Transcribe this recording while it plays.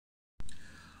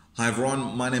Hi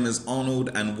everyone, my name is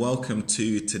Arnold and welcome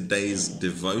to today's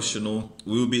devotional.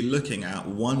 We will be looking at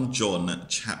 1 John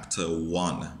chapter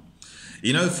 1.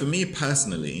 You know, for me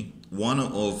personally, one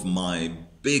of my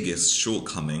biggest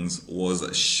shortcomings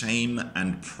was shame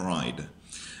and pride.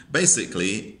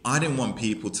 Basically, I didn't want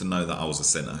people to know that I was a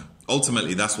sinner.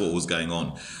 Ultimately, that's what was going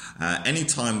on.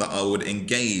 Anytime that I would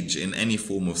engage in any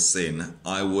form of sin,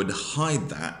 I would hide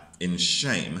that in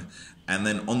shame and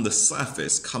then on the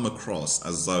surface come across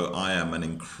as though I am an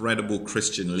incredible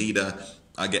Christian leader.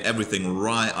 I get everything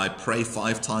right. I pray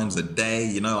 5 times a day.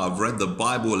 You know, I've read the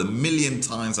Bible 1,000,000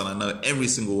 times and I know every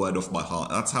single word off by heart.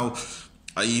 That's how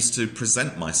I used to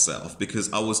present myself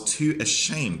because I was too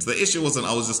ashamed. The issue wasn't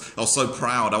I was so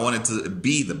proud. I wanted to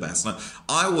be the best. No,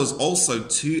 I was also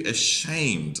too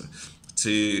ashamed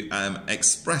to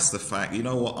express the fact, you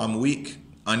know what, I'm weak.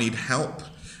 I need help.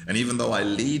 And even though I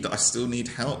lead, I still need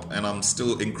help and I'm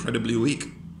still incredibly weak.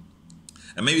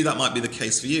 And maybe that might be the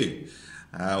case for you.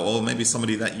 Or maybe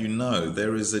somebody that you know.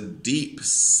 There is a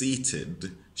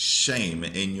deep-seated shame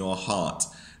in your heart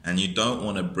and you don't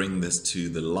want to bring this to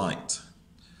the light.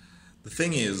 The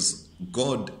thing is,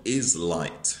 God is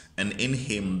light and in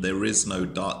him there is no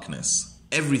darkness.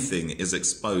 Everything is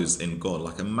exposed in God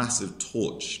like a massive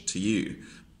torch to you.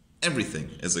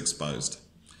 Everything is exposed.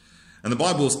 And the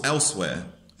Bible's elsewhere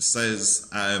says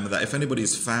that if anybody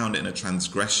is found in a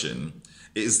transgression,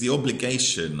 it is the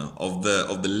obligation of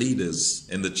the leaders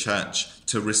in the church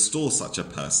to restore such a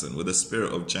person with a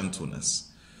spirit of gentleness.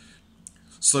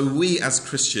 So we as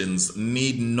Christians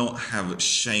need not have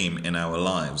shame in our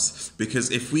lives, because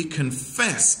if we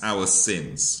confess our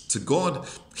sins to God,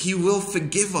 he will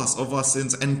forgive us of our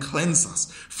sins and cleanse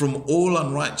us from all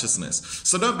unrighteousness.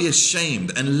 So don't be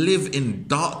ashamed and live in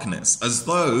darkness as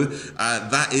though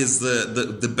that is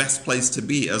the best place to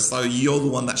be, as though you're the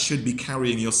one that should be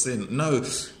carrying your sin. No,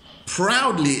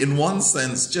 proudly in one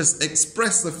sense, just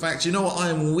express the fact, you know what, I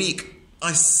am weak.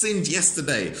 I sinned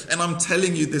yesterday and I'm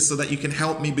telling you this so that you can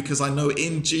help me, because I know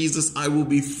in Jesus I will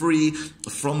be free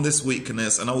from this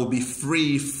weakness and I will be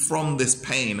free from this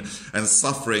pain and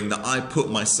suffering that I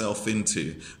put myself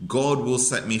into. God will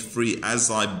set me free as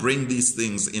I bring these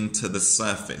things into the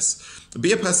surface.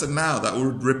 Be a person now that will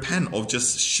repent of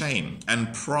just shame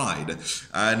and pride,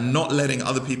 not letting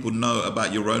other people know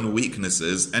about your own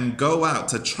weaknesses, and go out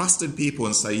to trusted people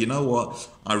and say, you know what,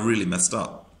 I really messed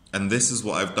up. And this is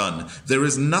what I've done. There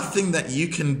is nothing that you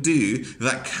can do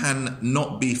that can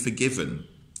not be forgiven.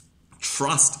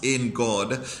 Trust in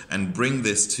God and bring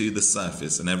this to the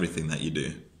surface in everything that you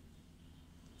do.